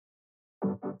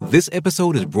This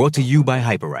episode is brought to you by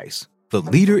Hyperice, the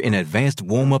leader in advanced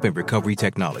warm-up and recovery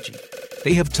technology.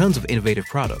 They have tons of innovative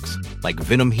products, like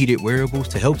Venom-heated wearables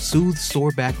to help soothe sore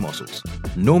back muscles,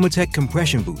 Normatec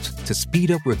compression boots to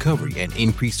speed up recovery and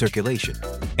increase circulation,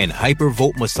 and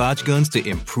Hypervolt massage guns to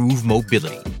improve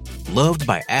mobility. Loved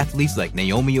by athletes like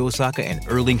Naomi Osaka and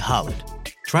Erling Haaland.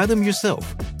 Try them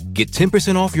yourself. Get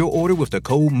 10% off your order with the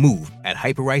code MOVE at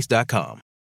hyperice.com.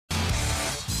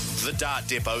 The Dart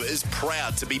Depot is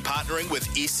proud to be partnering with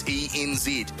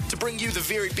SENZ to bring you the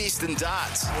very best in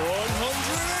darts.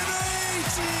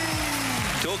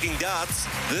 180! Talking darts,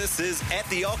 this is At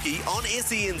the Oche on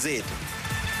SENZ.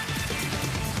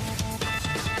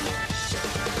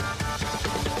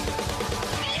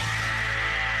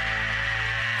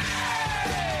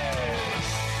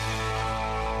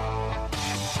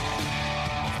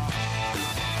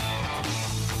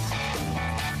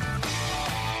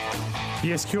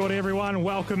 Yes, kia ora everyone.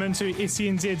 Welcome into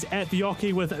SENZ's At the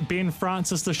Oche with Ben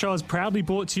Francis. The show is proudly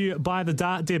brought to you by the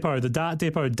Dart Depot. The Dart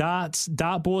Depot, darts,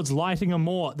 dartboards, lighting and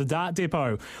more. The Dart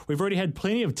Depot. We've already had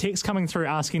plenty of texts coming through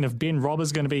asking if Ben Robb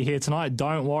is going to be here tonight.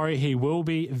 Don't worry, he will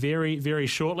be very, very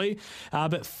shortly.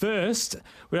 But first,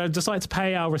 we'd just like to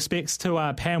pay our respects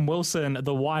to Pam Wilson,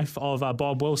 the wife of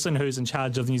Bob Wilson, who's in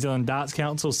charge of the New Zealand Darts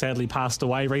Council, sadly passed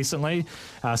away recently.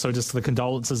 So just the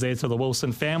condolences there to the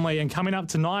Wilson family. And coming up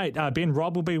tonight, Ben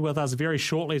Robb will be with us very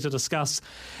shortly to discuss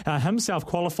himself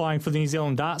qualifying for the New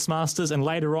Zealand Darts Masters, and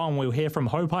later on we'll hear from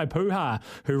Hopai Puha,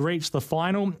 who reached the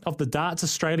final of the Darts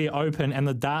Australia Open and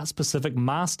the Darts Pacific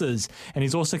Masters, and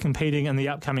he's also competing in the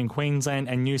upcoming Queensland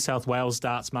and New South Wales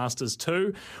Darts Masters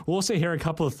too. We'll also hear a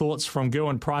couple of thoughts from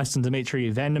Gerwyn Price and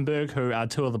Dimitri Vandenberg, who are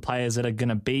two of the players that are going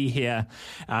to be here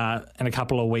in a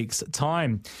couple of weeks'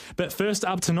 time. But first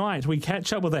up tonight, we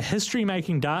catch up with a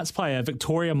history-making darts player,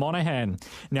 Victoria Monaghan.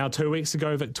 Now, 2 weeks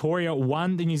ago, Victoria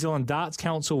won the New Zealand Darts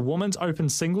Council Women's Open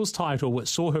Singles title, which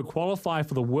saw her qualify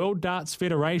for the World Darts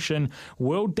Federation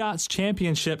World Darts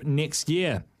Championship next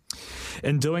year.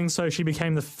 In doing so, she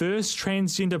became the first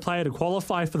transgender player to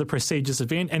qualify for the prestigious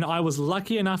event, and I was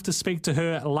lucky enough to speak to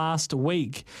her last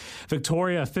week.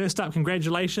 Victoria, first up,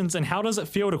 congratulations, and how does it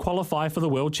feel to qualify for the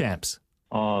World Champs?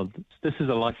 Oh, this is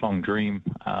a lifelong dream.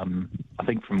 I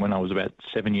think from when I was about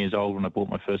 7 years old, when I bought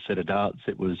my first set of darts,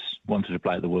 it was wanted to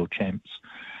play at the World Champs.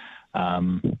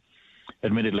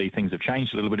 Admittedly, things have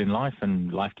changed a little bit in life,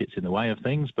 and life gets in the way of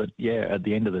things. But yeah, at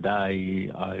the end of the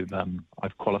day,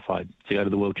 I've qualified to go to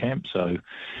the World Champs. So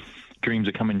dreams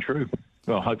are coming true.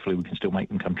 Well, hopefully we can still make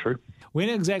them come true. When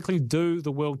exactly do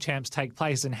the World Champs take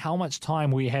place, and how much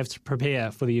time will you have to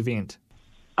prepare for the event?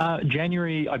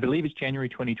 January, I believe it's January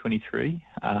 2023.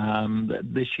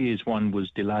 This year's one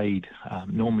was delayed.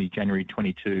 Normally January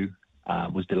 22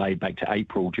 was delayed back to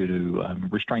April due to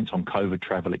restraints on COVID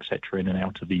travel, etc., in and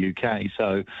out of the UK.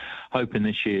 So hoping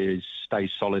this year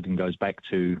stays solid and goes back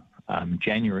to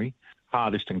January,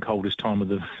 hardest and coldest time of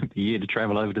the year to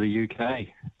travel over to the UK.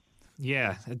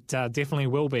 Yeah, it definitely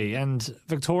will be. And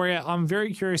Victoria, I'm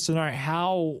very curious to know,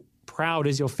 how proud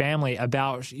is your family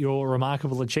about your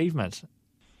remarkable achievement?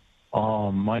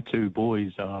 Oh, my two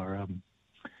boys are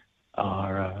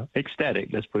ecstatic,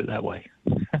 let's put it that way.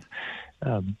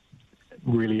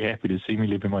 Really happy to see me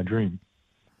living my dream.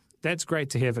 That's great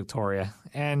to hear, Victoria.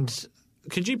 And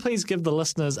could you please give the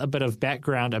listeners a bit of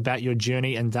background about your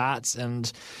journey in darts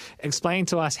and explain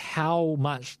to us how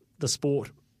much the sport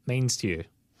means to you?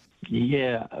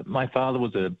 Yeah, my father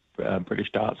was a British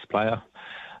darts player,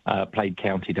 played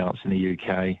county darts in the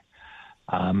UK.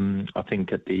 I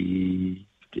think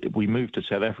we moved to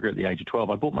South Africa at the age of 12.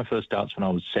 I bought my first darts when I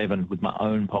was 7 with my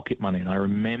own pocket money, and I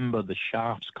remember the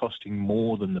shafts costing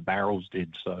more than the barrels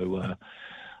did. So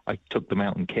I took them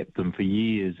out and kept them for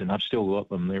years, and I've still got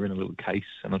them. They're in a little case,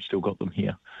 and I've still got them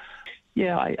here.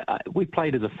 Yeah, we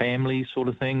played as a family sort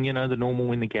of thing, you know, the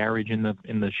normal in the garage, in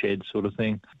the shed sort of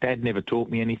thing. Dad never taught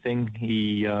me anything.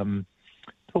 He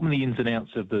taught me the ins and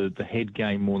outs of the head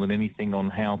game more than anything, on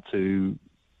how to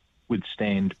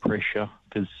withstand pressure,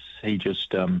 because he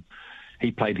just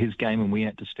he played his game and we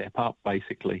had to step up,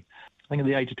 basically. I think at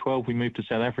the age of 12 we moved to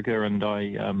South Africa, and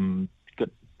I got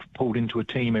pulled into a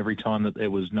team every time that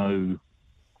there was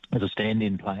as a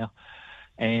stand-in player,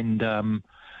 and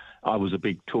I was a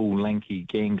big, tall, lanky,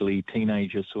 gangly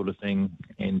teenager sort of thing,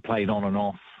 and played on and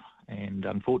off. And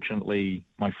unfortunately,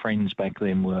 my friends back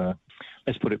then were,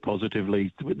 let's put it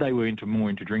positively, they were more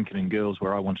into drinking and girls,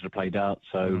 where I wanted to play darts.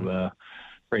 So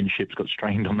friendships got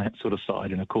strained on that sort of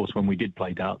side. And of course, when we did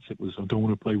play darts, it was, I don't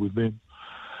want to play with them.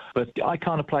 But I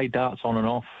kind of played darts on and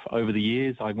off over the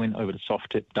years. I went over to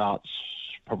soft tip darts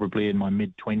probably in my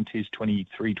mid-20s,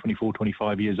 23, 24,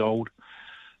 25 years old.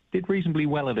 did reasonably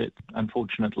well at it.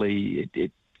 Unfortunately,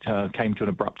 it came to an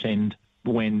abrupt end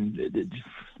when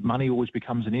money always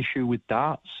becomes an issue with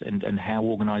darts and how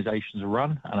organisations are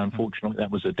run. And unfortunately,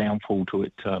 that was a downfall to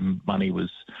it. Money was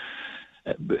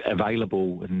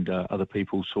available, and other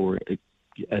people saw it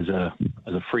as a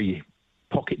free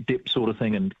pocket dip sort of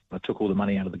thing, and I took all the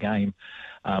money out of the game.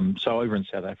 So over in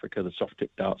South Africa, the soft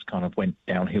tip darts kind of went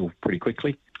downhill pretty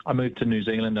quickly. I moved to New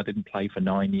Zealand. I didn't play for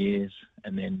 9 years,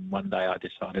 and then one day I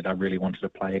decided I really wanted to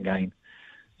play again.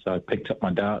 So I picked up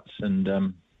my darts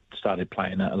and started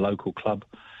playing at a local club,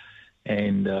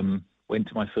 and went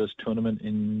to my first tournament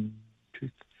in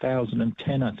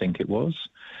 2010, I think it was,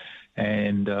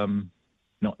 and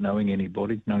not knowing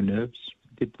anybody, no nerves,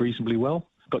 did reasonably well.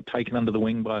 Got taken under the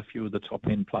wing by a few of the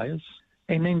top-end players,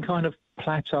 and then kind of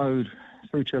plateaued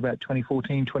through to about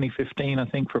 2014, 2015, I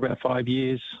think, for about 5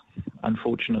 years.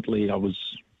 Unfortunately,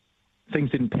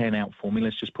 things didn't pan out for me,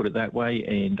 let's just put it that way,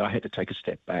 and I had to take a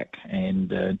step back.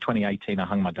 And in 2018, I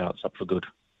hung my darts up for good.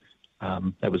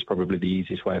 That was probably the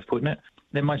easiest way of putting it.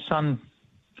 Then my son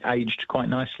aged quite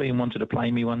nicely and wanted to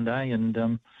play me one day,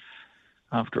 and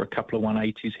after a couple of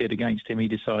 180s hit against him, he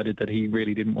decided that he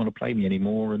really didn't want to play me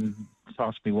anymore and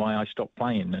asked me why I stopped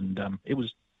playing. And it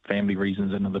was family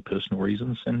reasons and other personal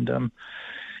reasons. And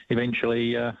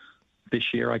eventually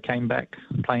this year I came back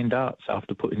playing darts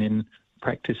after putting in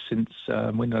practice since,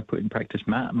 when did I put in practice?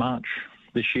 March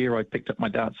this year. I picked up my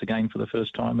darts again for the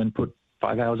first time and put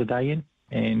 5 hours a day in,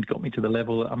 and got me to the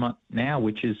level that I'm at now,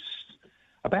 which is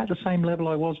about the same level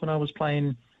I was when I was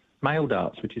playing male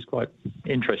darts, which is quite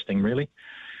interesting, really.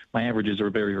 My averages are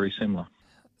very, very similar.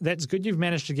 That's good. You've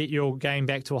managed to get your game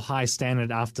back to a high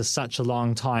standard after such a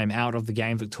long time out of the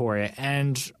game, Victoria.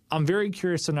 And I'm very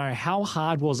curious to know, how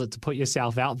hard was it to put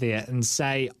yourself out there and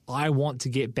say, I want to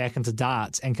get back into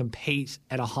darts and compete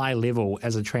at a high level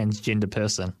as a transgender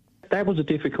person? That was a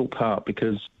difficult part,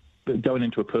 because going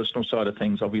into a personal side of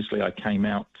things, obviously I came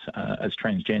out as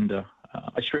transgender.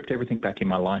 I stripped everything back in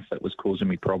my life that was causing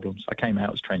me problems. I came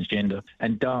out as transgender,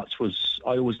 and darts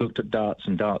I always looked at darts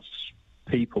and darts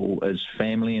people as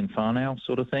family and whānau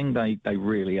sort of thing. They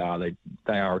really are.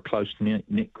 They are a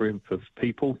close-knit group of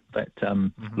people that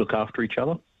look after each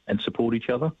other and support each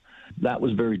other. That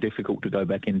was very difficult to go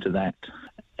back into that.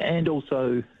 And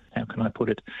also, how can I put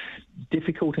it,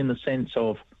 difficult in the sense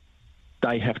of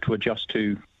they have to adjust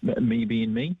to me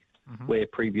being me, where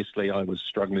previously I was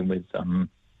struggling with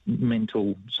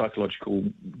mental, psychological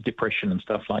depression and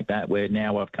stuff like that, where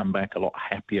now I've come back a lot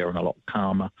happier and a lot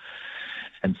calmer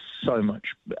and so much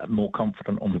more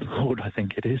confident on the board, I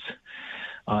think it is.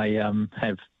 I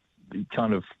have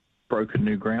kind of broken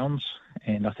new grounds,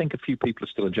 and I think a few people are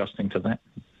still adjusting to that.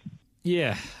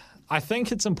 Yeah. I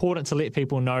think it's important to let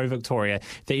people know, Victoria,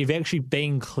 that you've actually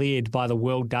been cleared by the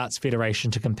World Darts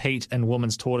Federation to compete in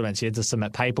women's tournaments. You had to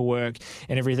submit paperwork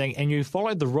and everything, and you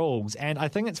followed the rules, and I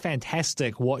think it's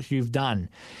fantastic what you've done.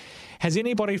 Has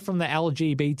anybody from the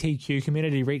LGBTQ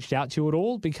community reached out to you at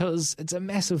all? Because it's a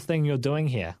massive thing you're doing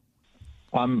here.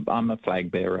 I'm a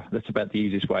flag bearer. That's about the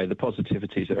easiest way. The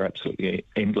positivities are absolutely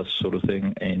endless sort of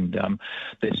thing, and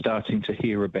they're starting to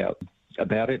hear about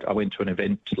it. I went to an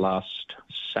event last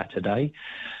Saturday,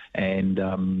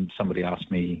 and somebody asked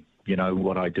me,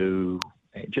 what I do,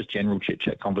 just general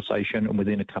chit-chat conversation, and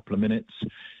within a couple of minutes,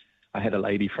 I had a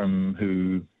lady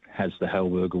who has the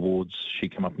Hellberg Awards. She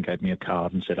came up and gave me a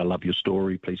card and said, I love your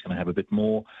story, please can I have a bit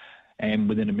more? And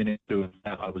within a minute or two,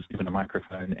 I was given a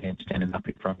microphone and standing up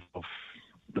in front of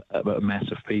a mass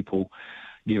of people,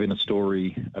 giving a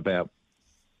story about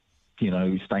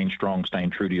staying strong, staying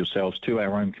true to yourselves, to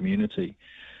our own community.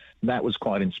 That was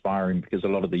quite inspiring, because a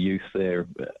lot of the youth there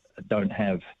don't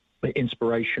have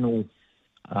inspirational,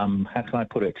 how can I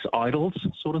put it, idols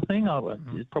sort of thing.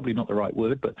 It's probably not the right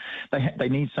word, but they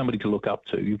need somebody to look up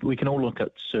to. We can all look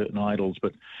at certain idols,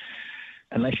 but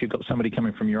unless you've got somebody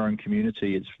coming from your own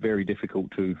community, it's very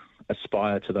difficult to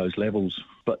aspire to those levels.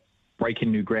 But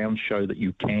breaking new ground show that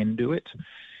you can do it.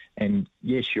 And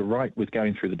yes, you're right with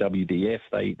going through the WDF.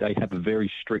 They have a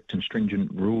very strict and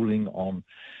stringent ruling on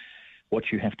what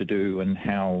you have to do and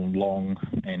how long,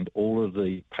 and all of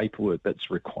the paperwork that's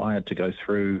required to go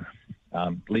through,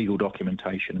 legal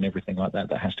documentation and everything like that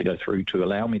has to go through to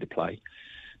allow me to play.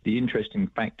 The interesting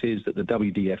fact is that the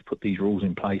WDF put these rules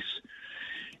in place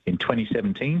in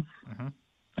 2017,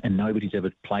 and nobody's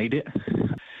ever played it.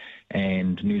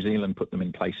 And New Zealand put them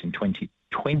in place in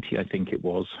 2020, I think it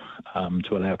was,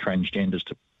 to allow transgenders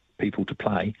people to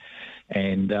play.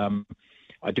 And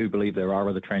I do believe there are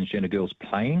other transgender girls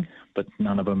playing, but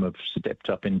none of them have stepped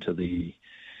up into the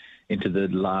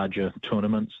larger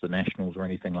tournaments, the nationals or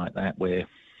anything like that, where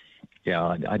Yeah,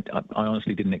 I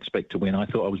honestly didn't expect to win. I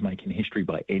thought I was making history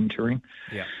by entering.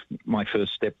 Yeah. My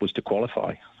first step was to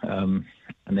qualify. And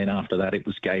then after that, it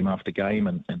was game after game,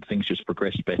 and things just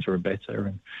progressed better and better,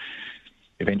 and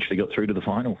eventually got through to the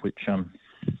final, which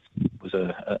was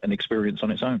an experience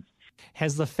on its own.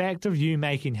 Has the fact of you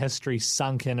making history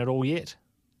sunk in at all yet?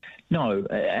 No,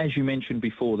 as you mentioned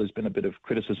before, there's been a bit of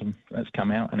criticism that's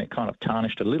come out, and it kind of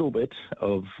tarnished a little bit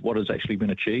of what has actually been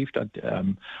achieved.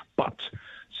 But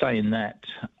saying that,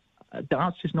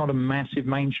 darts is not a massive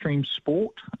mainstream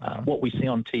sport. What we see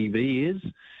on TV is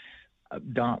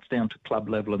darts down to club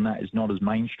level, and that is not as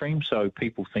mainstream. So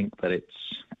people think that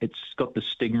it's got the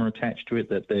stigma attached to it,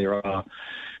 that there are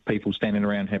people standing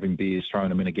around having beers, throwing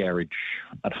them in a garage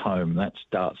at home. That's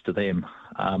darts to them.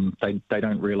 They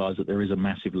don't realise that there is a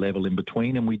massive level in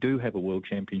between, and we do have a world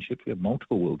championship. We have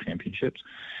multiple world championships,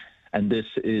 and this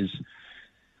is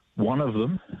one of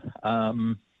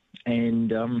them.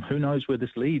 And who knows where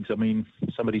this leads? I mean,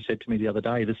 somebody said to me the other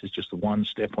day, this is just the one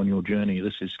step on your journey.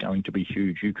 This is going to be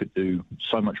huge. You could do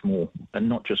so much more, and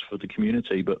not just for the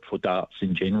community, but for darts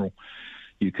in general.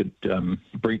 You could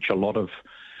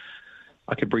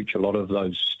I could breach a lot of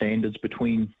those standards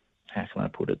between, how can I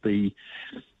put it, the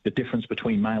difference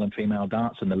between male and female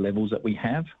darts and the levels that we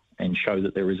have, and show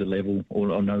that there is a level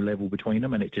or no level between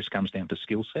them, and it just comes down to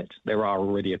skill set. There are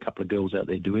already a couple of girls out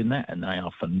there doing that, and they are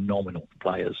phenomenal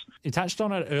players. You touched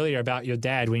on it earlier about your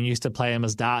dad when you used to play him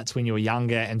as darts when you were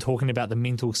younger, and talking about the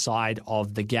mental side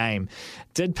of the game.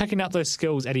 Did picking up those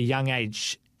skills at a young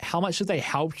age, how much did they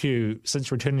help you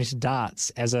since returning to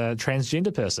darts as a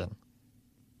transgender person?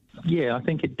 Yeah, I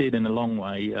think it did in a long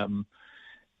way.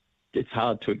 It's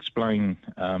hard to explain.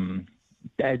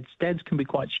 Dads can be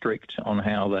quite strict on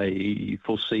how they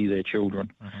foresee their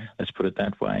children. Let's put it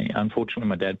that way. Unfortunately,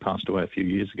 my dad passed away a few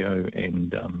years ago,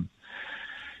 and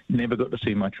never got to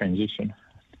see my transition.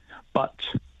 But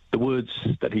the words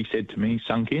that he said to me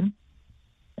sunk in,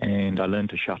 and I learned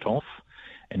to shut off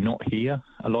and not hear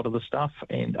a lot of the stuff.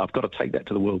 And I've got to take that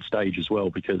to the world stage as well,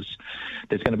 because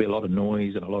there's going to be a lot of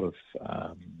noise and a lot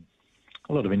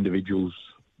of individuals,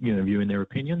 viewing their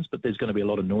opinions, but there's going to be a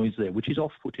lot of noise there, which is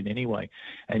off-putting anyway.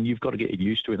 And you've got to get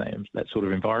used to that sort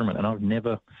of environment. And I've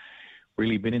never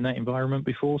really been in that environment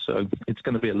before, so it's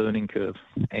going to be a learning curve.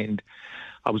 And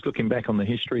I was looking back on the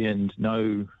history, and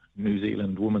no New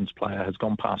Zealand women's player has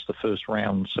gone past the first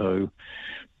round. So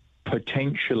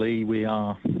potentially we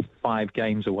are 5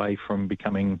 games away from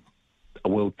becoming a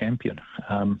world champion.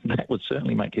 That would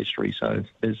certainly make history. So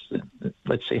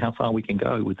let's see how far we can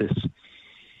go with this.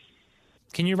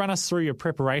 Can you run us through your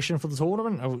preparation for the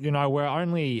tournament? We're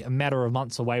only a matter of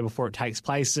months away before it takes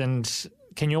place. And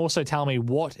can you also tell me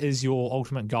what is your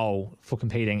ultimate goal for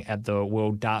competing at the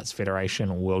World Darts Federation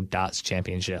or World Darts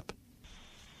Championship?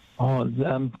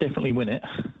 Definitely win it.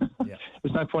 Yeah.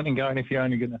 There's no point in going if you're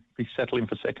only going to be settling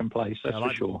for second place, that's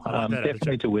for sure.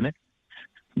 Definitely to win it.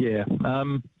 Yeah,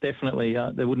 definitely.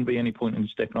 There wouldn't be any point in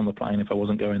stepping on the plane if I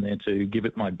wasn't going there to give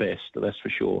it my best, that's for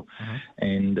sure,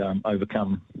 and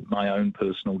overcome my own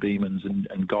personal demons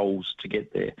and goals to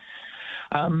get there.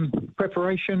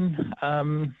 Preparation,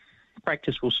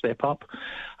 practice will step up.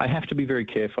 I have to be very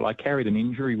careful. I carried an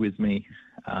injury with me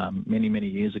many, many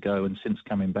years ago, and since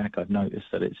coming back, I've noticed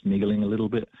that it's niggling a little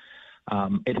bit.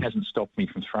 It hasn't stopped me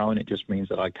from throwing. It just means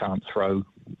that I can't throw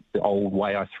the old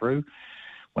way I threw.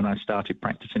 When I started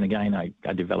practicing again, I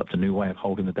developed a new way of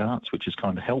holding the darts, which has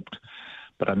kind of helped.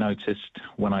 But I noticed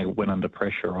when I went under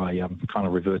pressure, I kind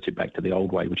of reverted back to the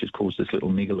old way, which has caused this little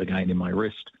niggle again in my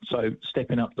wrist. So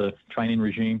stepping up the training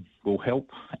regime will help.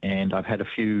 And I've had a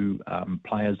few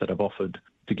players that have offered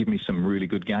to give me some really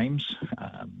good games,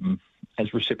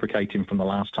 as reciprocating from the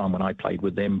last time when I played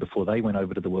with them before they went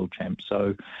over to the World Champs.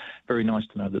 So very nice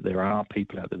to know that there are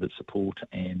people out there that support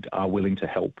and are willing to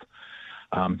help.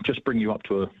 Just bring you up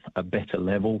to a better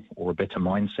level or a better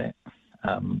mindset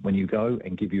when you go,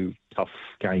 and give you tough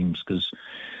games, because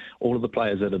all of the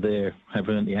players that are there have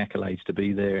earned the accolades to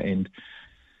be there, and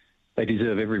they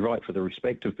deserve every right for the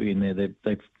respect of being there.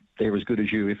 They're as good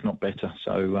as you, if not better.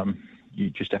 So you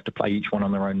just have to play each one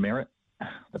on their own merit.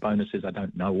 The bonus is I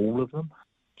don't know all of them,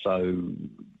 so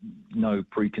no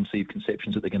preconceived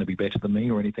conceptions that they're going to be better than me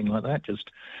or anything like that.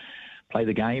 Just play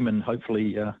the game, and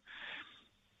hopefully...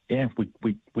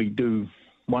 we do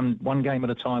one game at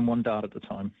a time, one dart at a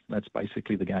time. That's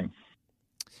basically the game.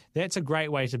 That's a great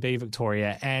way to be,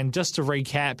 Victoria. And just to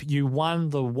recap, you won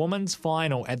the women's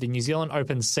final at the New Zealand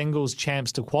Open Singles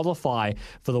Champs to qualify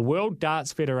for the World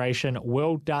Darts Federation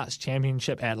World Darts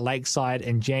Championship at Lakeside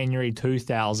in January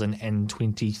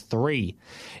 2023.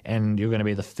 And you're going to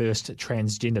be the first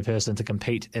transgender person to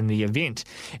compete in the event.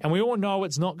 And we all know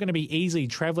it's not going to be easy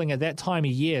travelling at that time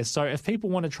of year. So if people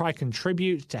want to try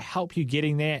contribute to help you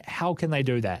getting there, how can they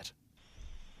do that?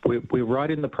 We're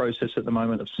right in the process at the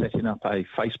moment of setting up a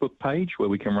Facebook page where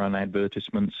we can run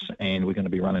advertisements, and we're going to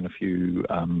be running a few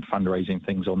fundraising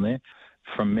things on there.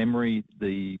 From memory,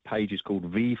 the page is called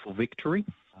V for Victory.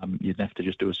 You'd have to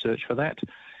just do a search for that.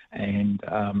 And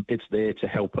it's there to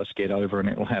help us get over, and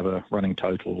it'll have a running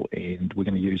total, and we're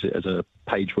going to use it as a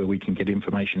page where we can get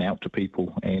information out to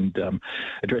people and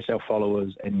address our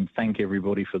followers and thank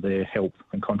everybody for their help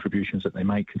and contributions that they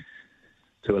make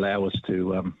to allow us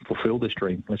to fulfill this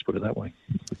dream. Let's put it that way.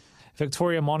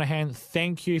 Victoria Monaghan,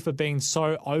 thank you for being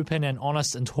so open and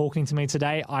honest and talking to me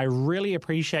today. I really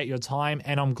appreciate your time,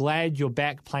 and I'm glad you're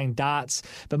back playing darts.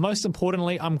 But most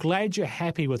importantly, I'm glad you're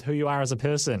happy with who you are as a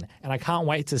person, and I can't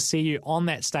wait to see you on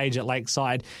that stage at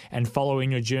Lakeside and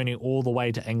following your journey all the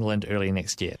way to England early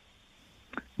next year.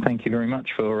 Thank you very much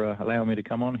for allowing me to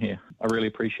come on here. I really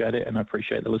appreciate it, and I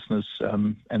appreciate the listeners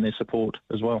and their support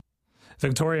as well.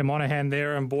 Victoria Monaghan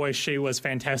there, and boy, she was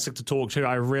fantastic to talk to.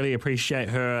 I really appreciate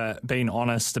her being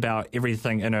honest about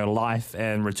everything in her life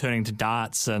and returning to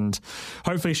darts, and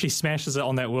hopefully she smashes it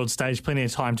on that world stage. Plenty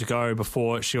of time to go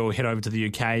before she'll head over to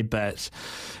the UK, but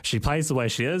she plays the way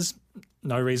she is.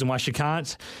 No reason why she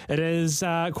can't. It is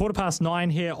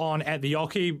 9:15 here on At the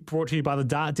Oche, brought to you by the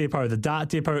Dart Depot. The Dart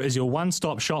Depot is your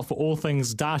one-stop shop for all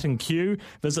things Dart and Q.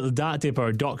 Visit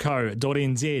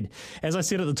thedartdepot.co.nz. As I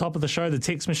said at the top of the show, the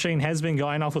text machine has been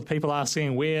going off with people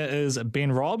asking, where is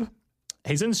Ben Robb?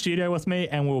 He's in studio with me,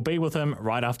 and we'll be with him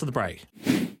right after the break.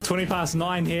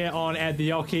 9:20 here on At the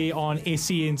Oche on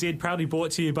SENZ, proudly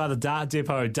brought to you by the Dart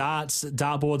Depot. Darts,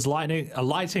 dartboards,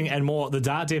 lighting and more, the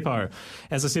Dart Depot.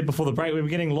 As I said before the break, we were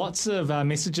getting lots of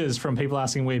messages from people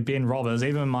asking where Ben Robb is.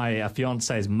 Even my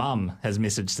fiance's mum has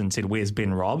messaged and said, where's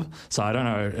Ben Robb? So I don't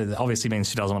know, it obviously means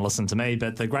she doesn't want to listen to me,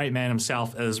 but the great man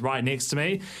himself is right next to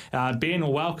me. Ben,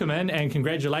 welcome in, and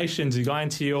congratulations. You're going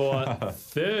to your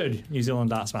third New Zealand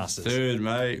Darts Masters. Third,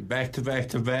 mate. Back to back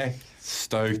to back.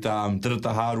 Stoked. Did it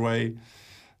the hard way.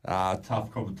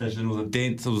 Tough competition. It was a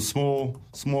dense. It was a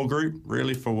small group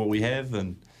really for what we have,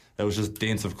 and it was just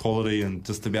dense of quality, and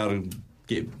just to be able to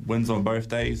get wins on both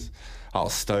days, I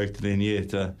was stoked. And then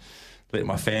to let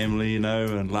my family,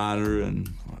 and Lana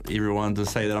and everyone to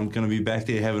say that I'm going to be back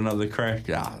there, have another crack.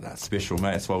 That's special,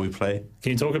 mate. That's why we play.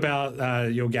 Can you talk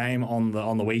about your game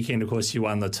on the weekend? Of course, you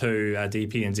won the two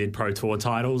DPNZ Pro Tour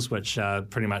titles, which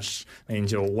pretty much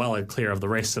means you're well clear of the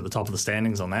rest at the top of the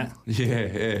standings on that.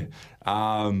 Yeah.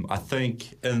 I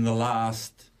think in the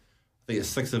last, it's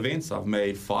 6 events, I've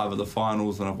made 5 of the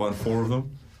finals and I've won 4 of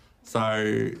them. So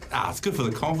it's good for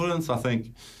the confidence. I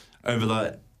think over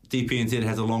the DPNZ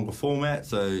has a longer format,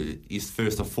 so it's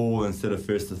first to 4 instead of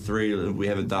first to 3. We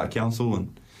have a Dart Council,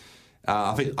 and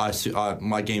I think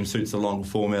my game suits the longer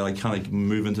format. I kind of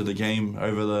move into the game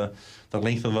over the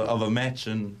length of a match,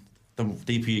 and the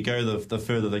deeper you go, the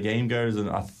further the game goes. And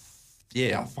I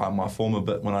find my form a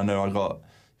bit when I know I got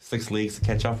 6 leagues to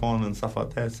catch up on and stuff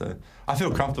like that. So I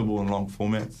feel comfortable in long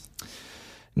formats.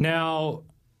 Now,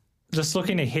 just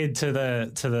looking ahead to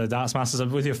the Darts Masters,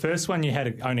 with your first one, you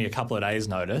had only a couple of days'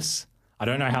 notice. I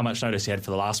don't know how much notice you had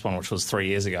for the last one, which was 3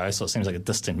 years ago, so it seems like a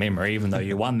distant memory, even though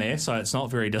you won there, so it's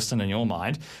not very distant in your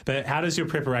mind. But how does your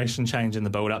preparation change in the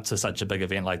build-up to such a big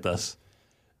event like this?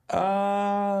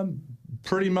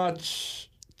 Pretty much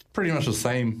the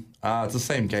same. It's the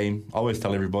same game. I always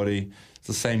tell everybody it's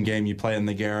the same game you play in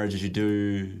the garage as you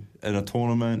do in a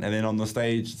tournament, and then on the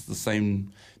stage, it's the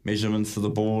same measurements to the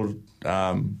board.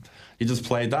 You just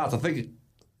play darts. I think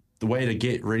the way to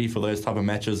get ready for those type of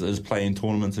matches is playing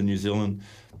tournaments in New Zealand,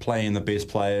 playing the best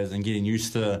players and getting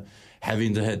used to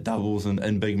having to hit doubles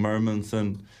in big moments,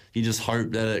 and you just hope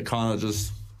that it kind of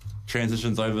just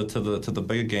transitions over to the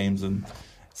bigger games. And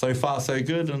so far so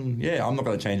good, and I'm not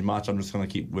going to change much. I'm just going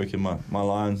to keep working my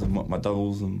lines and my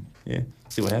doubles, and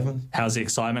see what happens. How's the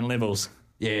excitement levels?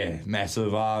 Yeah,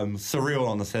 massive. Surreal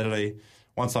on the Saturday.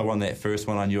 Once I won that first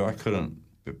one, I knew I couldn't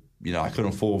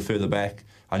fall further back.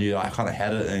 I knew I kind of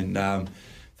had it, and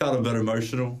felt a bit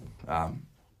emotional. A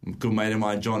good mate of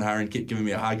mine, John Harron, kept giving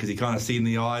me a hug because he kind of seen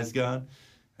the eyes going,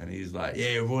 and he's like,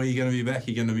 "Yeah, boy, you're going to be back.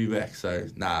 You're going to be back." So,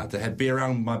 to be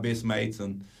around my best mates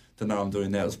and to know I'm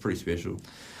doing that was pretty special.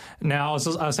 Now, I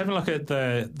was having a look at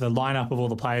the lineup of all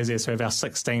the players there, so we have our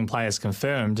 16 players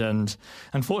confirmed, and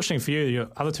unfortunately for you, your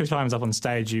other 2 times up on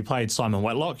stage, you played Simon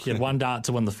Whitlock. You had 1 dart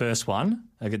to win the first one,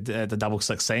 at the double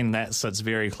 16. That sits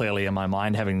very clearly in my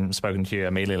mind, having spoken to you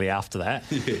immediately after that.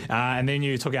 And then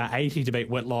you took out 80 to beat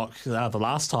Whitlock the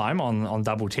last time on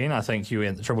double 10. I think you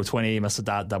went triple 20, missed a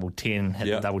dart, double 10, hit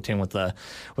the double 10 with the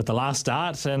last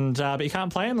dart, and but you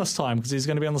can't play him this time because he's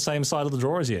going to be on the same side of the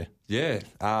draw as you. Yeah,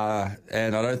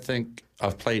 and I don't think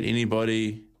I've played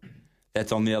anybody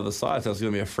that's on the other side, so it's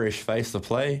going to be a fresh face to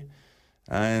play.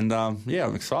 And, I'm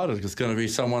excited because it's going to be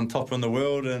someone top in the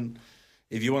world, and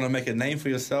if you want to make a name for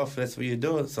yourself, that's where you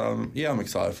do it. So, I'm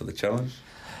excited for the challenge.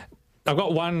 I've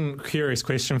got one curious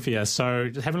question for you. So,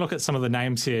 just having a look at some of the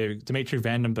names here, Dimitri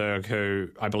Vandenberg, who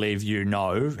I believe you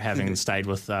know, having stayed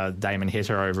with Damon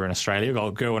Hetter over in Australia. We've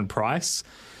got Gerwyn Price,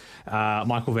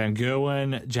 Michael Van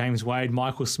Gerwen, James Wade,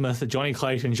 Michael Smith, Johnny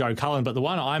Clayton, Joe Cullen. But the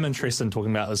one I'm interested in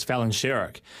talking about is Fallon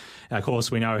Sherrick. Of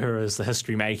course, we know her as the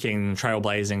history-making,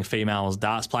 trailblazing female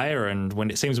darts player, and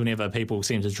whenever people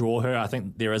seem to draw her, I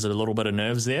think there is a little bit of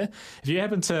nerves there. If you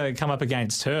happen to come up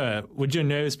against her, would your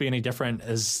nerves be any different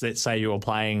as, let's say, you were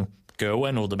playing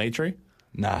Gerwyn or Dimitri?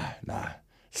 Nah.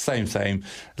 Same. It's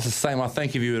the same. I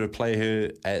think if you were to play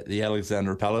her at the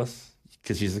Alexandra Palace,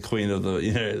 because she's the queen of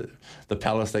the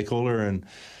palace, they call her, and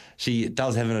she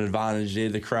does have an advantage there.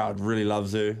 The crowd really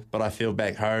loves her, but I feel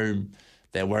back home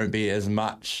there won't be as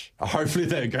much. Hopefully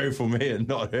they'll go for me and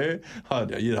not her.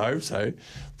 You'd hope so.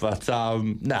 But,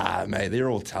 mate, they're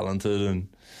all talented, and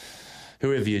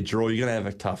whoever you draw, you're going to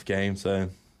have a tough game. So,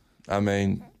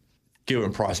 Gerwyn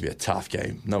Price will be a tough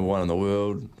game. Number 1 in the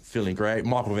world, feeling great.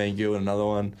 Michael Van Gerwen, another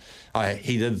one.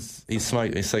 He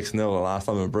smoked me 6-0 the last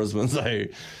time in Brisbane. So,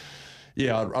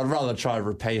 yeah, I'd rather try to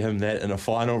repay him that in a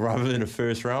final rather than a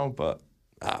first round. But,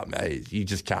 mate, you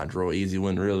just can't draw easy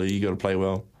win, really. You got to play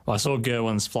well. Well, I saw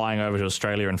Gerwyn's flying over to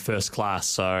Australia in first class,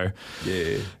 so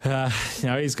yeah,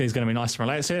 he's going to be nice and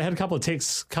relaxed. I had a couple of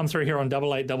texts come through here on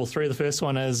 8833. The first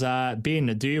one is,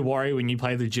 Ben, do you worry when you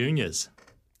play the juniors?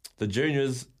 The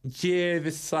juniors, yeah,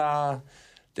 there's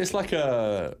like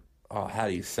a, how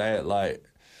do you say it, like,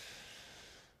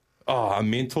 a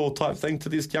mentor type thing to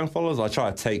these young fellas. I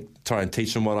try and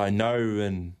teach them what I know,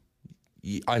 and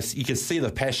you can see the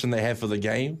passion they have for the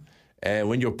game. And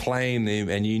when you're playing them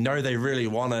and you know they really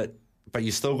want it, but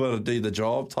you still got to do the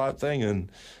job type thing.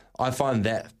 And I find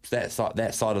that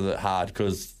side of it hard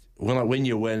because when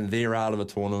you win, they're out of a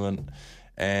tournament.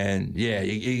 And, yeah,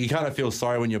 you kind of feel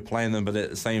sorry when you're playing them, but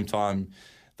at the same time,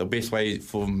 the best way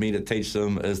for me to teach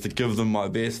them is to give them my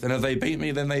best. And if they beat me,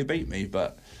 then they beat me.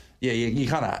 But, yeah, you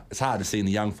kind of, it's hard to see in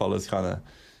the young fellas kind of,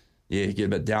 get a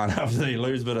bit down after they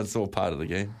lose, but it's all part of the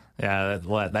game. Yeah,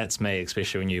 that's me,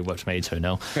 especially when you whipped me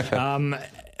 2-0.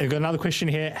 I've got another question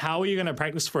here. How are you going to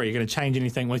practice for it? Are you going to change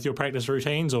anything with your practice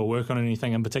routines or work on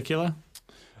anything in particular?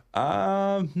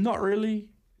 Not really.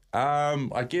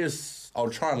 I guess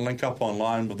I'll try and link up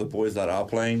online with the boys that are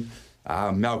playing.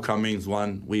 Mal Cummings,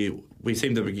 one. We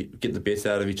seem to get the best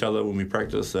out of each other when we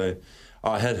practice, so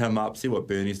I hit him up, see what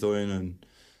Bernie's doing, and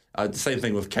the same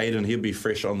thing with Caden. He'll be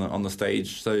fresh on the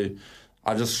stage, so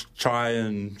I just try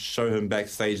and show him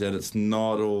backstage that it's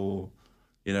not all,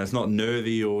 it's not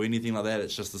nervy or anything like that.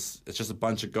 It's just a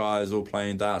bunch of guys all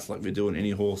playing darts like we do in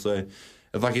any hall. So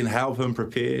if I can help him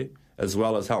prepare as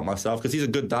well as help myself, because he's a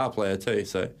good dart player too.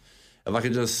 So if I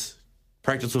can just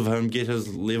practice with him, get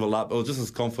his level up or just his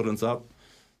confidence up,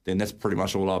 then that's pretty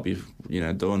much all I'll be,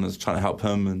 doing is trying to help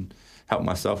him and help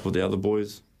myself with the other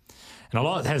boys. And a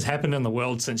lot has happened in the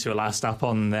world since you were last up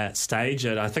on that stage.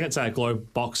 I think it's at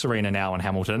Globe Box Arena now in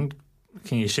Hamilton.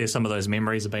 Can you share some of those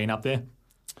memories of being up there?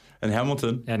 In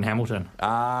Hamilton? In Hamilton.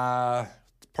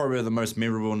 Probably the most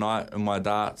memorable night in my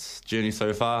darts journey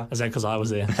so far. Is that because I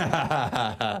was there?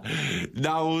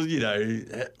 No,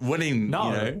 winning.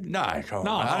 No. Come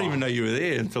on. I didn't even know you were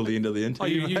there until the end of the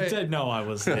interview. Oh, you did know I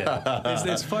was there.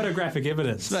 There's photographic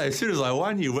evidence. No, as soon as I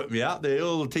won, you whipped me out there.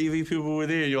 All the TV people were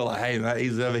there. You're like, hey, mate,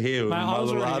 he's over here with my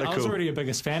little article. I was already your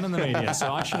biggest fan in the media,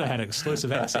 so I should have had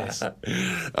exclusive access.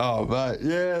 Oh, mate,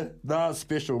 yeah. No, it's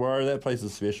special, bro. That place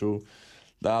is special.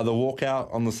 The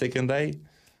walkout on the second day,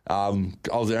 I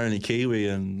was the only Kiwi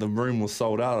and the room was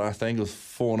sold out. I think it was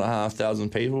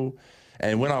 4,500 people.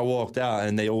 And when I walked out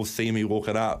and they all see me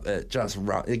walking up, it gives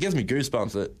me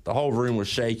goosebumps. The whole room was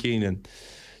shaking and,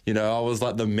 I was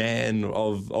like the man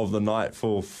of the night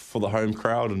for the home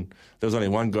crowd. And there was only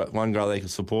one guy they could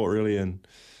support really. And,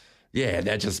 yeah,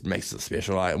 that just makes it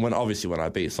special. Like when I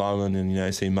beat Simon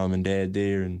and, see mum and dad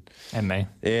there. And me.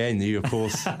 Yeah, and you, of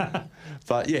course.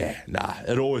 But, yeah,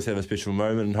 it'll always have a special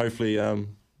moment. And hopefully...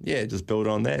 just build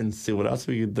on that and see what else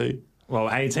we could do. Well,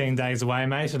 18 days away,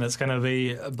 mate, and it's going to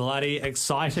be bloody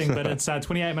exciting. But it's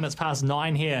 28 minutes past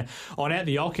 9 here on At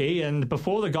the Oche. And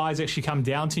before the guys actually come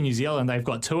down to New Zealand, they've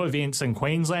got 2 events in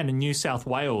Queensland and New South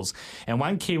Wales. And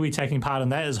one Kiwi taking part in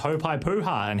that is Hopai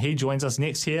Puha, and he joins us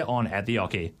next here on At the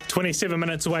Oche. 27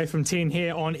 minutes away from 10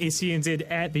 here on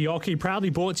SENZ At the Oche. Proudly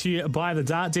brought to you by the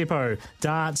Dart Depot.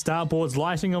 Darts, dartboards,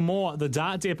 lighting and more. The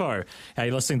Dart Depot.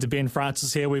 Hey, listening to Ben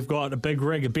Francis here. We've got a big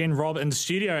rig, Ben Robb in the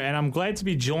studio, and I'm glad to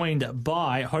be joined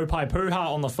by Hopai Puha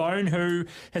on the phone, who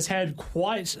has had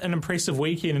quite an impressive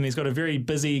weekend, and he's got a very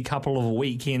busy couple of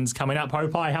weekends coming up.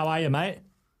 Hopai, how are you, mate?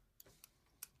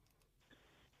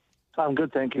 I'm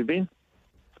good, thank you, Ben.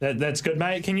 That's good,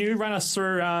 mate. Can you run us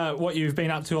through what you've been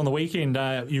up to on the weekend?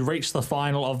 You reached the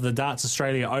final of the Darts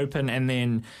Australia Open and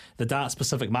then the Darts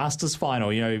Pacific Masters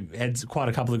final. You know, had quite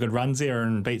a couple of good runs there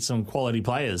and beat some quality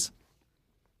players.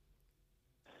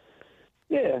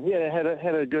 Yeah,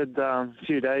 had a good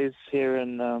few days here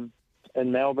in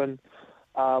Melbourne.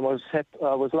 I was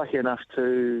lucky enough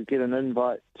to get an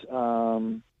invite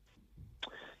to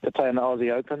play in the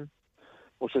Aussie Open,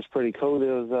 which was pretty cool.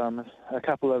 There was a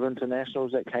couple of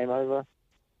internationals that came over,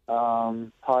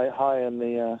 high in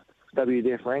the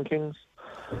WDF rankings.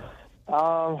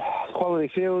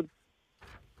 Quality field,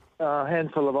 a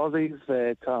handful of Aussies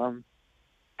that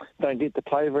don't get to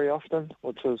play very often,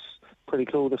 which was pretty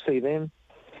cool to see them.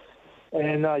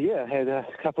 And, had a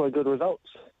couple of good results.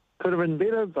 Could have been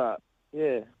better, but,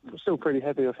 I'm still pretty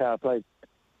happy with how I played.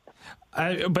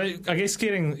 But I guess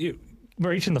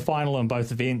reaching the final in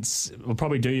both events will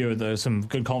probably do you some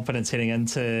good confidence heading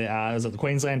into, is it the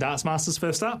Queensland Darts Masters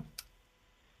first up?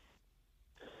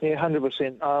 Yeah,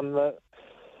 100%.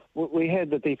 We had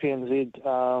the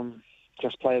DPNZ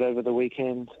just played over the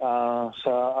weekend,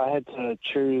 so I had to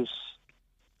choose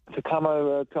to come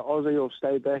over to Aussie or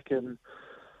stay back and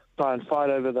try and fight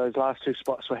over those last 2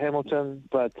 spots for Hamilton.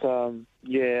 But,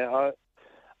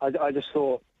 I just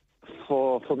thought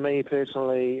for me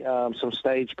personally, some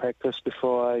stage practice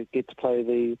before I get to play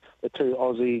the 2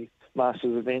 Aussie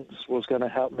Masters events was going to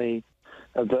help me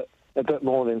a bit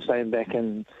more than staying back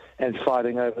and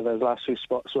fighting over those last 2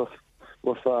 spots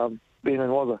with Ben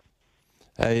and Wazza.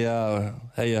 Hey,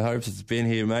 Hopes, it's Ben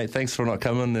here, mate. Thanks for not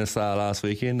coming this last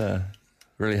weekend.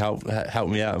 Really helped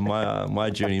me out in my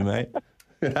journey, mate.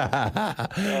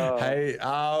 Hey,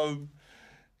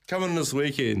 coming this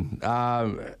weekend,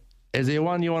 is there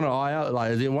one you want to eye out?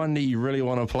 Like, is there one that you really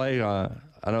want to play? I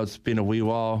know it's been a wee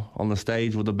while on the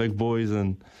stage with the big boys,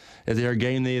 and is there a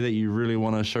game there that you really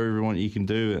want to show everyone you can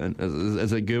do? And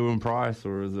is it Gerwin Price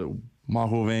or is it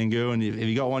Michael Van Gerwen? Have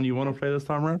you got one you want to play this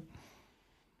time around?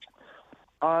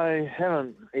 I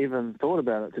haven't even thought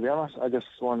about it, to be honest. I just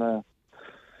want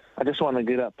to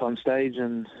get up on stage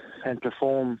and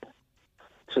perform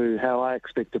to how I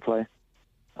expect to play.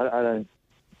 I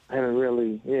haven't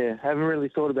really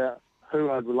thought about who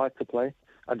I would like to play.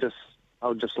 I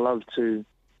would just love to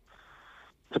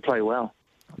play well.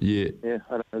 Yeah. Yeah,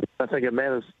 I don't think it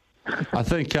matters. I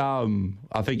think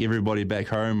everybody back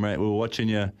home, mate, we were watching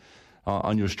you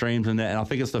on your streams and that, and I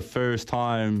think it's the first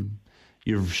time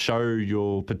you've showed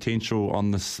your potential on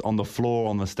the floor,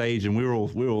 on the stage, and we were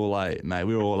all like, mate,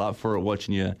 we were all up for it,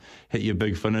 watching you hit your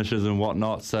big finishes and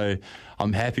whatnot. So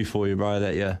I'm happy for you, bro,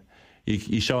 that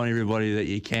you're showing everybody that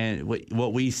you can.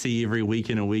 What we see every week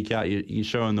in and week out, you're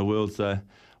showing the world. So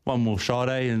one more shot,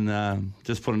 and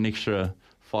just put an extra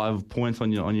 5 points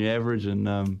on your average,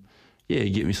 and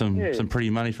get me some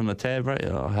pretty money from the tab, right?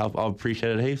 I'll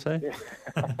appreciate it heaps, eh?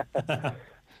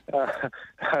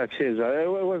 Yeah. Cheers, mate. It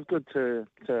was good to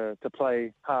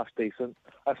play half decent.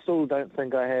 I still don't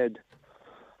think I had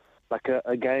like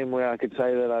a game where I could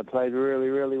say that I played really,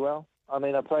 really well. I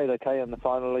mean, I played okay in the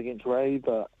final against Ray,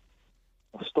 but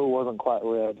I still wasn't quite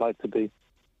where I'd like to be.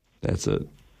 That's it.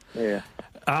 Yeah.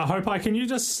 Hopai, can you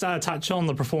just touch on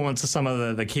the performance of some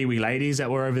of the Kiwi ladies that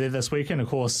were over there this weekend? Of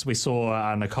course, we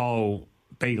saw Nicole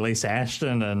beat Lisa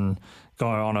Ashton and go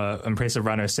on an impressive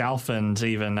run herself, and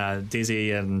even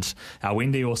Desi and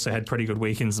Wendy also had pretty good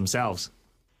weekends themselves.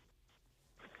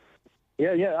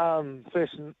 Yeah.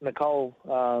 First, Nicole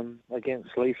against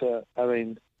Lisa. I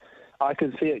mean, I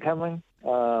could see it coming. A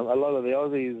lot of the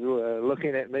Aussies were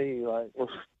looking at me like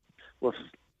with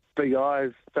big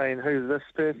eyes, saying, "Who's this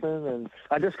person?" And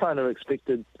I just kind of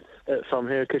expected it from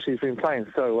her because she's been playing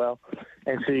so well,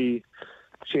 and she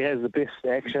has the best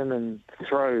action and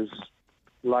throws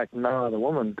like no other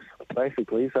woman,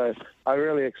 basically. So I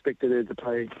really expected her to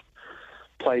play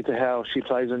to how she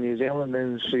plays in New Zealand,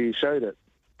 and she showed it.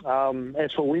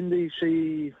 As for Wendy,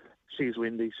 she's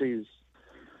Wendy. She's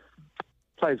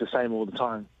plays the same all the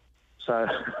time. So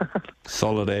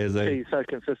Solid as she's so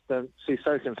consistent. She's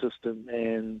so consistent,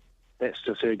 and that's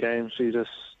just her game. She's just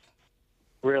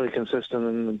really consistent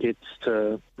and gets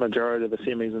to majority of the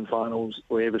semis and finals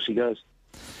wherever she goes.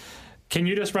 Can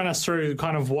you just run us through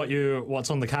kind of what's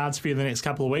on the cards for you the next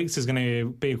couple of weeks? There's going to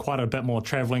be quite a bit more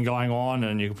travelling going on,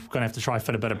 and you're going to have to try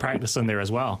fit a bit of practice in there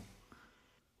as well.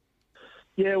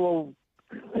 Yeah, well,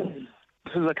 since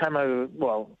I came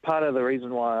over, part of the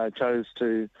reason why I chose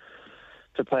to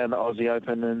play in the Aussie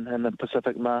Open and the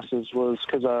Pacific Masters was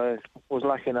because I was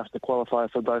lucky enough to qualify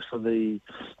for both of the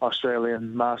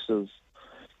Australian Masters.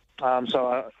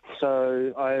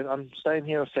 So I'm staying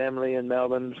here with family in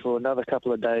Melbourne for another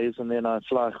couple of days, and then I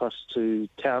fly across to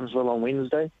Townsville on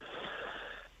Wednesday.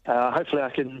 Hopefully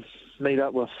I can meet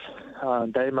up with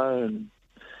Damo and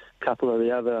a couple of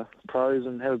the other pros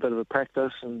and have a bit of a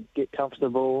practice and get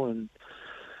comfortable,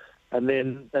 and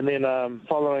then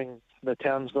following the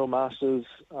Townsville Masters,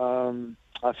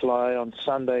 I fly on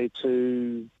Sunday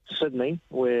to Sydney,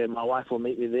 where my wife will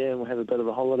meet me there, and we'll have a bit of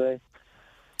a holiday.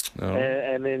 Oh.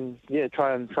 And then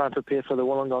try and prepare for the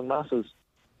Wollongong Masters.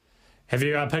 Have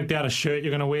you picked out a shirt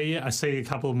you're going to wear yet? I see a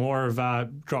couple more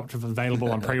have dropped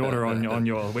available on pre-order on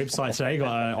your website today. You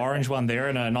got an orange one there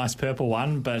and a nice purple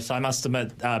one, but I must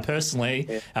admit,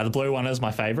 personally, the blue one is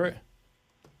my favourite.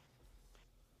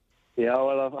 Yeah,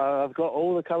 well, I've got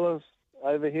all the colours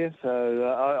over here, so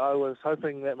I was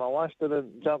hoping that my wife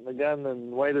didn't jump the gun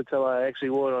and waited till I actually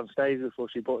wore it on stage before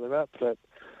she brought them up, but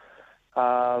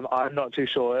I'm not too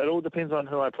sure. It all depends on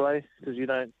who I play, because you're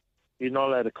not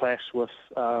allowed to clash with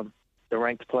the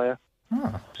ranked player.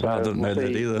 Oh, so I didn't know that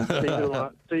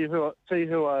either. see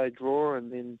who I draw,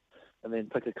 and then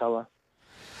pick a colour.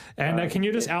 And can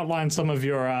you just outline some of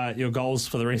your goals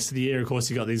for the rest of the year? Of course,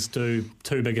 you've got these two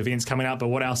big events coming up, but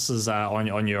what else is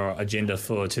on your agenda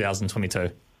for 2022?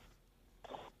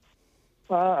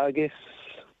 I guess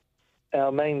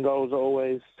our main goals are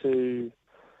always to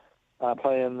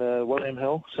play in the William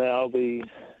Hill, so I'll be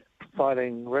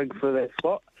fighting Rig for that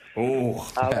spot. Oh,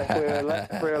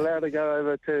 if we're allowed to go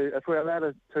over if we're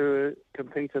allowed to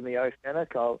compete in the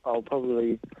Oceanic, I'll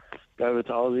probably go over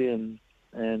to Aussie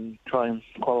and try and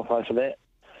qualify for that.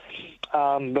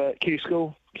 But Q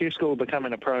School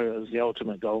becoming a pro is the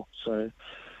ultimate goal. So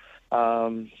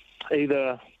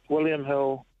either William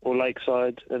Hill or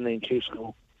Lakeside, and then Q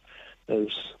School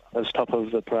is top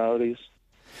of the priorities.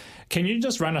 Can you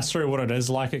just run us through what it is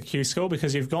like at Q School?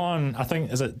 Because you've gone, I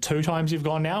think, is it 2 times you've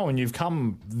gone now, and you've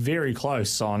come very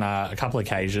close on a couple of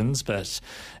occasions, but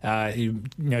you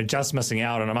just missing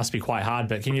out, and it must be quite hard.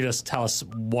 But can you just tell us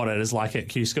what it is like at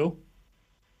Q School?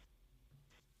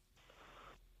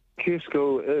 Q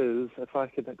School is, if I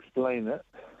could explain it,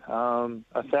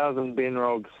 1,000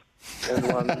 Benrogs in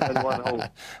one hole.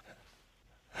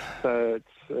 So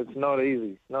it's not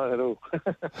easy, not at all.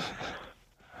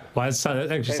 Well, that's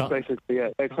basically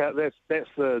it. That's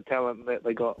the talent that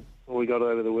we got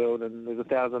over the world, and there's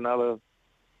 1,000 other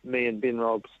me and Ben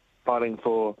Robs fighting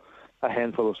for a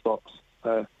handful of spots.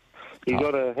 So you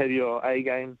got to have your A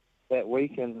game that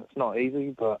week, and it's not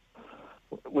easy, but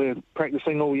we're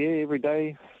practicing all year, every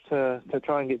day, to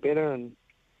try and get better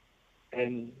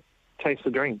and chase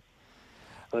the dream.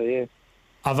 So yeah.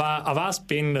 I've asked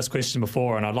Ben this question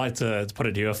before, and I'd like to put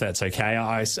it to you if that's okay.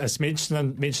 I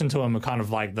mentioned to him kind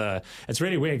of like it's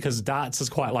really weird because darts is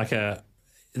quite like the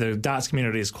darts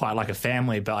community is quite like a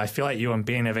family, but I feel like you and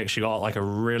Ben have actually got like a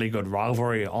really good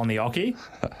rivalry on the Oche.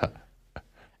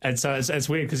 And so it's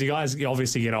weird because you guys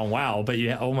obviously get on well, but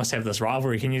you almost have this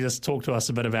rivalry. Can you just talk to us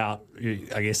a bit about,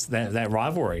 I guess, that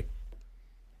rivalry?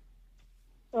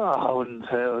 Oh, I wouldn't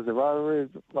say it was a rivalry,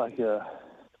 like a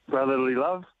brotherly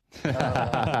love.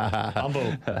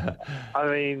 Humble. I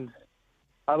mean,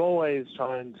 I'm always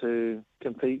trying to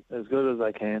compete as good as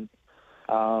I can.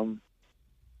 I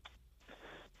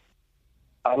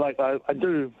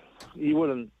do. You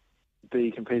wouldn't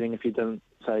be competing if you didn't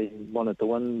say you wanted to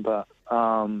win, but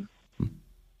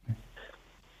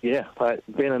yeah, like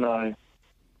Ben and I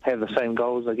have the same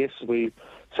goals. I guess we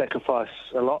sacrifice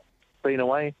a lot being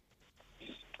away.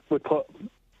 We put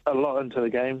a lot into the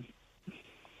game.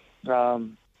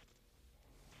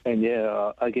 And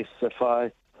yeah, I guess if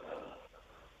I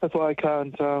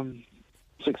can't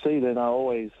succeed, then I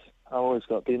always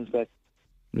got Ben's back.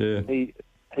 Yeah, he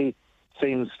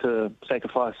seems to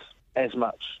sacrifice as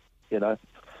much,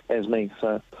 as me.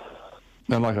 So,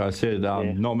 and like I said,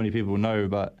 not many people know,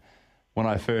 but when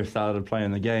I first started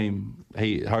playing the game,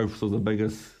 Hope was the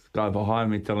biggest guy behind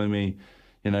me, telling me,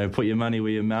 put your money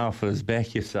where your mouth is,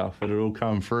 back yourself, it'll all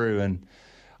come through. And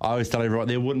I always tell everyone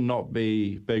there would not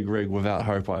be Big Rig without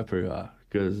Hope Aipuha,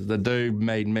 because the dude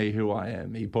made me who I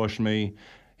am. He pushed me.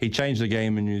 he changed the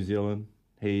game in New Zealand.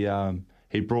 He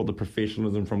brought the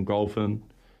professionalism from golfing.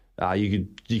 You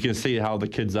can see how the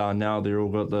kids are now. They're all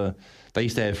got they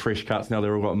used to have fresh cuts. Now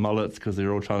they're all got mullets because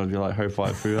they're all trying to be like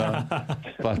Hofai Puha.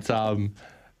 But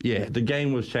yeah, the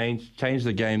game was changed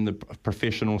the game, the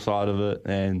professional side of it.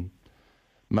 And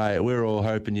mate, we're all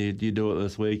hoping you do it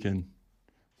this week and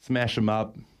smash them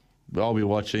up. I'll be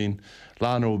watching.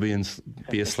 Lana will be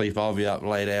asleep. I'll be up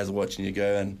late hours watching you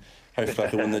go, and hopefully I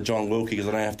can win the John Wilkie because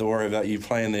I don't have to worry about you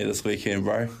playing there this weekend,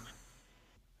 bro.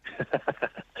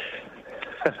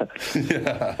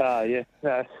 Yeah,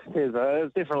 no,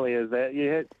 it definitely is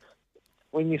that.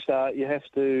 When you start, you have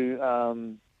to,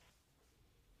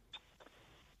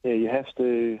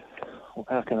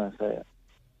 how can I say it?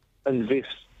 Invest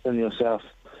in yourself,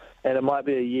 and it might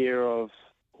be a year of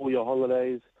all your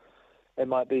holidays. It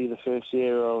might be the first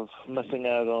year of missing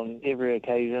out on every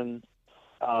occasion.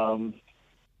 But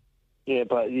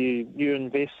you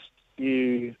invest,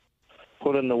 you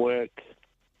put in the work,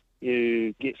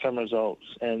 you get some results,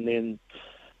 and then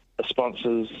the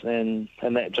sponsors and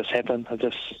that just happen.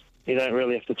 You don't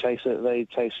really have to chase it; they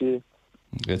chase you.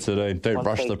 That's it. Don't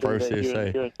rush the process.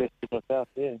 You're investing in yourself,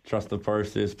 yeah. Trust the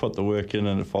process, put the work in,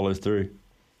 and it follows through.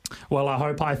 Well, I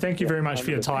hope thank you very much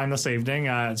for your time this evening.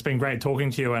 It's been great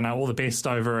talking to you, and all the best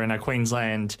over in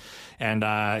Queensland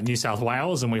and New South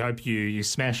Wales. And we hope you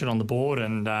smash it on the board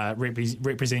and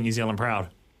represent New Zealand proud.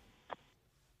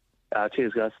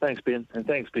 Cheers, guys. Thanks, Ben. And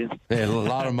thanks, Ben. Yeah,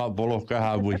 light them up, Bullock.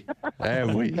 Have we? Cheers,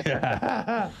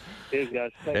 guys.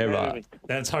 Thanks for having me.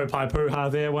 That's Hofai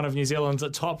Puha there, one of New Zealand's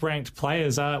top-ranked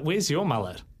players. Where's your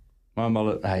mullet? My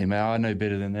mullet? Hey, man, I know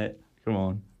better than that. Come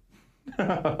on.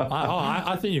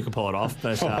 I think you can pull it off,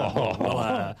 but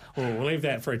we'll leave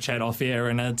that for a chat off air.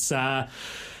 And it's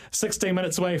 16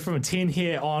 minutes away from 10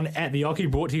 here on At the Oche,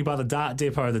 brought to you by the Dart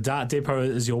Depot. The Dart Depot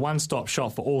is your one-stop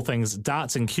shop for all things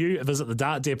darts and Q. Visit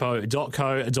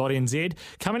thedartdepot.co.nz.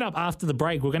 Coming up after the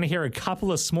break, we're going to hear a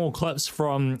couple of small clips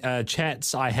from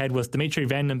chats I had with Dimitri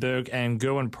Vandenberg and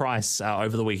Gerwin Price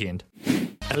over the weekend.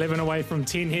 11 away from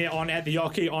 10 here on At the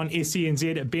Oche on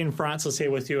SENZ. Ben Francis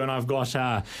here with you, and I've got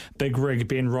Big Rig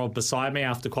Ben Robb beside me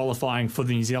after qualifying for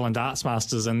the New Zealand Darts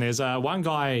Masters. And there's one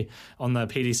guy on the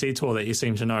PDC tour that you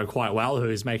seem to know quite well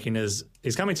who's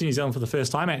he's coming to New Zealand for the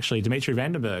first time, actually, Dimitri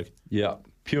Vandenberg. Yeah,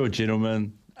 pure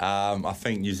gentleman. I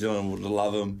think New Zealand would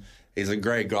love him. He's a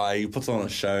great guy. He puts on a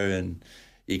show, and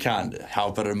you can't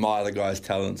help but admire the guy's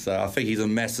talent. So I think he's a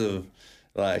massive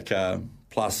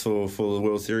plus for the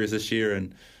World Series this year,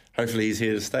 and hopefully he's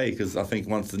here to stay because I think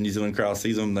once the New Zealand crowd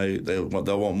sees him, they'll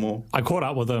want more. I caught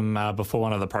up with him before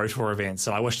one of the Pro Tour events,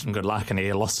 and I wished him good luck, and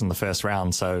he lost in the first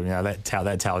round. So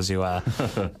that tells you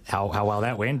how well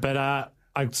that went. But I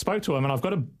spoke to him, and I've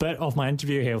got a bit of my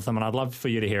interview here with him, and I'd love for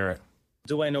you to hear it.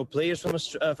 Do I know players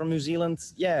from New Zealand?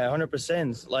 Yeah,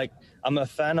 100%. Like, I'm a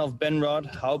fan of Ben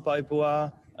Rod, Hofai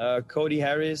Puha, Cody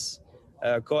Harris,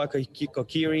 Koa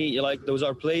Kokiri. Like, those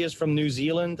are players from New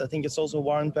Zealand. I think it's also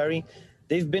Warren Perry.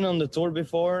 They've been on the tour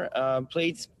before,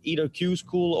 played either Q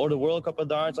School or the World Cup of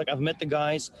Darts. Like, I've met the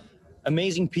guys,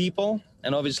 amazing people,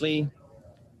 and obviously,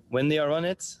 when they are on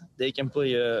it, they can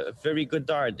play a very good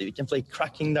dart. They can play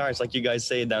cracking darts, like you guys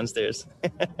say downstairs.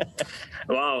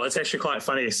 Wow, it's actually quite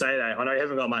funny you say that. I know you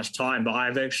haven't got much time, but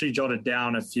I've actually jotted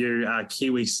down a few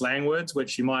Kiwi slang words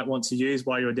which you might want to use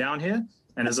while you're down here.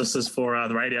 And as this is for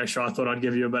the radio show, I thought I'd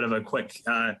give you a bit of a quick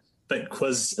bit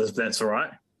quiz, if that's all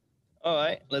right. All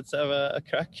right, let's have a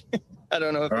crack. I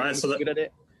don't know if I'm good at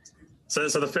it. So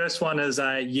the first one is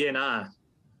yeah, nah.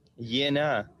 Yeah,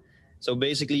 nah. So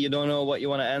basically you don't know what you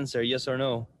want to answer, yes or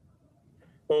no?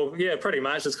 Well, yeah, pretty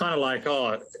much. It's kind of like,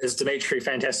 is Dimitri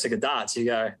fantastic at darts? You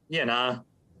go, yeah, nah.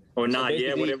 Or nah,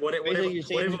 yeah, whatever you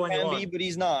want. Be, but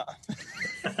he's not.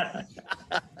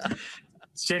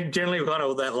 Generally, kind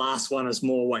of that last one is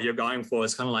more what you're going for.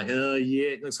 It's kind of like,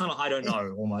 yeah. It's kind of, I don't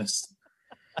know, almost.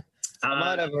 I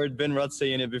might have heard Ben Rudd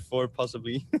saying it before,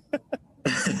 possibly.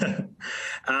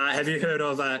 Have you heard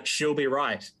of She'll Be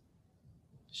Right?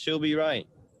 She'll Be Right.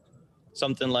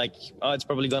 Something like, it's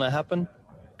probably going to happen.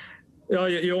 Oh,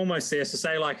 you're almost there. So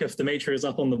say, like, if Dimitri is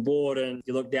up on the board and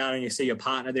you look down and you see your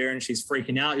partner there and she's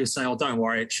freaking out, you say, don't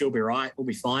worry, she'll be right. We'll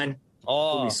be fine.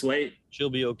 We'll be sweet. She'll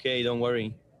be okay. Don't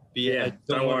worry.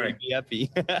 Don't worry. Be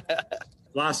happy.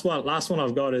 Last one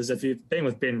I've got is, if you've been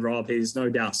with Ben Robb, he's no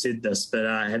doubt said this, but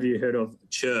have you heard of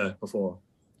chur before?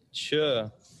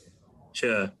 Chur.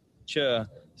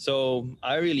 So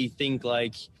I really think,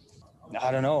 like,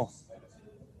 I don't know.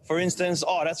 For instance,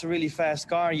 that's a really fast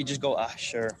car. You just go,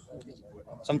 sure.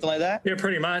 something like that. Yeah,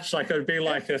 pretty much. Like, it would be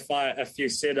like if you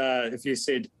said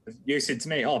to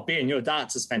me, "Oh, Ben, your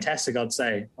darts is fantastic," I'd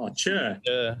say, "Oche."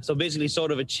 Yeah. So basically,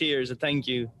 sort of a cheers, a thank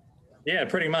you. Yeah,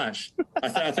 pretty much.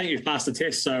 I think you've passed the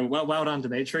test. So well done,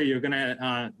 Dimitri. You're going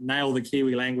to nail the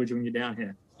Kiwi language when you're down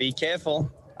here. Be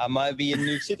careful. I might be a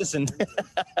new citizen.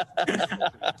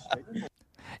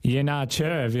 Yeah, nah, sure.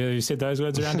 Have you said those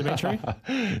words around Dimitri?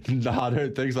 No, I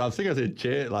don't think so. I think I said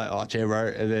chair, like, chair, bro.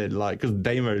 And then, because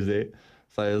Damo's there.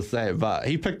 So it was that. But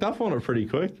he picked up on it pretty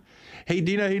quick. He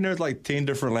knows like 10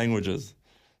 different languages.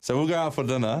 So we'll go out for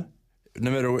dinner.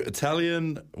 No matter what,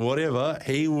 Italian, whatever,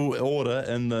 he will order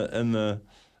in the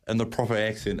proper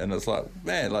accent. And it's like,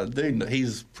 man, like, dude,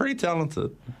 he's pretty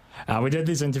talented. We did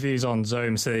these interviews on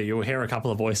Zoom, so you'll hear a couple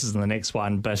of voices in the next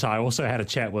one. But I also had a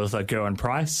chat with Gerwyn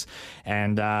Price,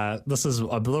 and this is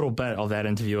a little bit of that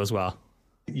interview as well.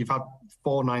 You've had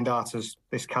 4 9-darters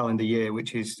this calendar year,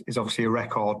 which is obviously a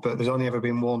record, but there's only ever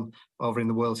been one over in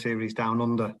the World Series down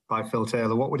under by Phil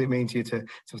Taylor. What would it mean to you to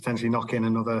potentially knock in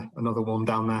another one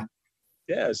down there?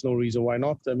 Yeah, there's no reason why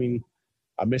not. I mean,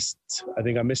 I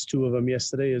think I missed 2 of them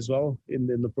yesterday as well in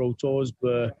the Pro Tours,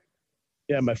 but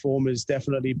yeah, my form is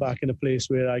definitely back in a place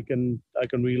where I can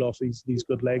reel off these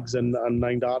good legs and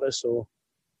 9-darters. So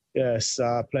yes,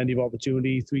 plenty of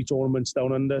opportunity. 3 tournaments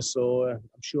down under, so I'm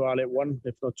sure I'll hit 1,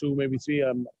 if not 2, maybe 3.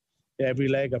 Every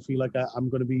leg, I feel like I'm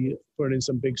going to be putting in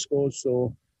some big scores.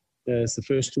 So it's the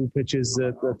first 2 pitches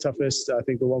the toughest. I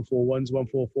think the 141s,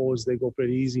 144s, they go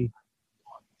pretty easy.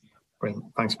 Brilliant.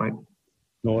 Thanks, mate.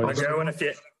 No worries. If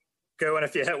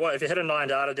you hit a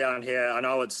 9-darter down here, I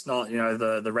know it's not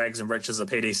the rags and riches of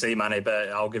PDC money, but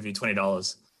I'll give you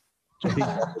 $20.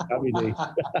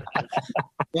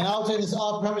 Yeah, I'll do this.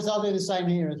 I promise I'll do the same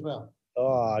here as well.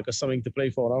 Oh, I got something to play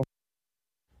for now.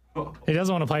 He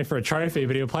doesn't want to play for a trophy,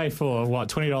 but he'll play for,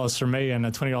 $20 from me and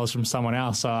 $20 from someone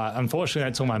else. Unfortunately,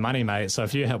 that's all my money, mate. So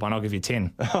if you hit one, I'll give you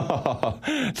 10. Oh,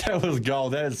 that was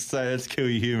gold. That's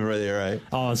Kiwi humour right there, right?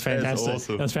 Oh, it's fantastic. That's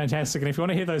awesome. That's fantastic. And if you want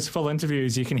to hear those full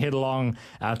interviews, you can head along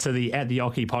to the At the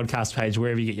Oche podcast page,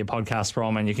 wherever you get your podcast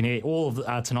from, and you can hear all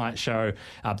of tonight's show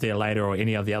up there later, or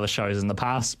any of the other shows in the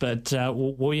past. But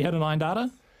will you hit a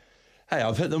 9-darter? Hey,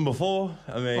 I've hit them before.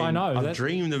 I mean, I know. I've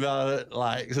dreamed about it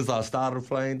since I started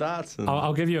playing darts. And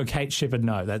I'll give you a Kate Shepherd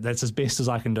no. That's as best as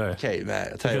I can do. Okay,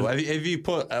 Matt. I'll tell you what. Have you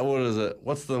put what is it?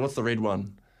 What's the red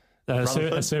one?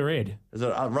 Sir Red. Is it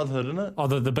Rutherford, isn't it? Oh,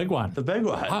 the big one. The big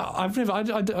one.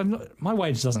 My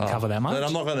wage doesn't cover that much. Then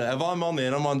I'm not going to. If I'm on there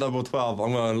and I'm on double 12,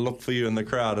 I'm going to look for you in the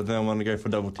crowd, and then I'm going to go for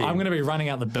double 10. I'm going to be running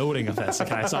out the building if that's the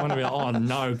case. I'm going to be like, oh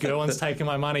no, Gerwyn's taking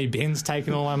my money, Ben's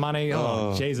taking all my money.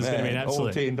 Oh, jeez, it's going to be an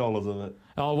absolute. All $10 of it.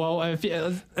 Oh, well,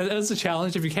 it's a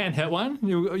challenge. If you can hit one,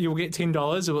 you'll get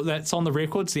 $10. That's on the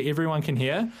record so everyone can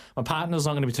hear. My partner's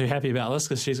not going to be too happy about this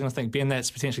because she's going to think, Ben, that's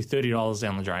potentially $30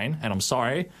 down the drain, and I'm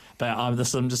sorry, but I'm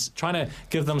just trying to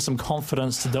give them some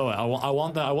confidence to do it. I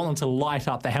want them to light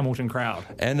up the Hamilton crowd.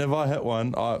 And if I hit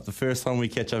one, the first time we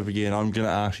catch up again, I'm going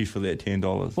to ask you for that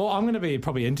 $10. Well, I'm going to be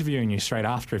probably interviewing you straight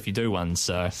after if you do one,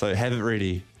 so have it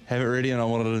ready. Have it ready, and I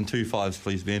want it in 2 5s,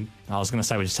 please, Ben. I was going to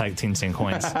say we just take 10-cent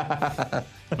coins.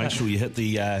 Make sure you hit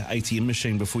the ATM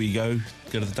machine before you go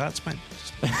to the darts, mate.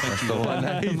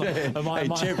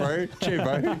 Cheer,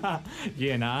 bro.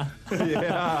 Yeah, nah.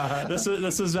 Yeah. This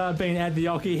has been At the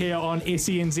Oche here on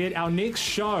SENZ. Our next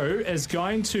show is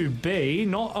going to be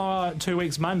not 2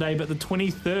 weeks Monday, but the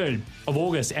 23rd of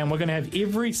August, and we're going to have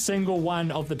every single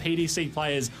one of the PDC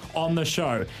players on the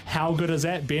show. How good is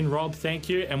that? Ben, Rob, thank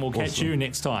you, and we'll catch you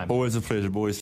next time. Always a pleasure, boys.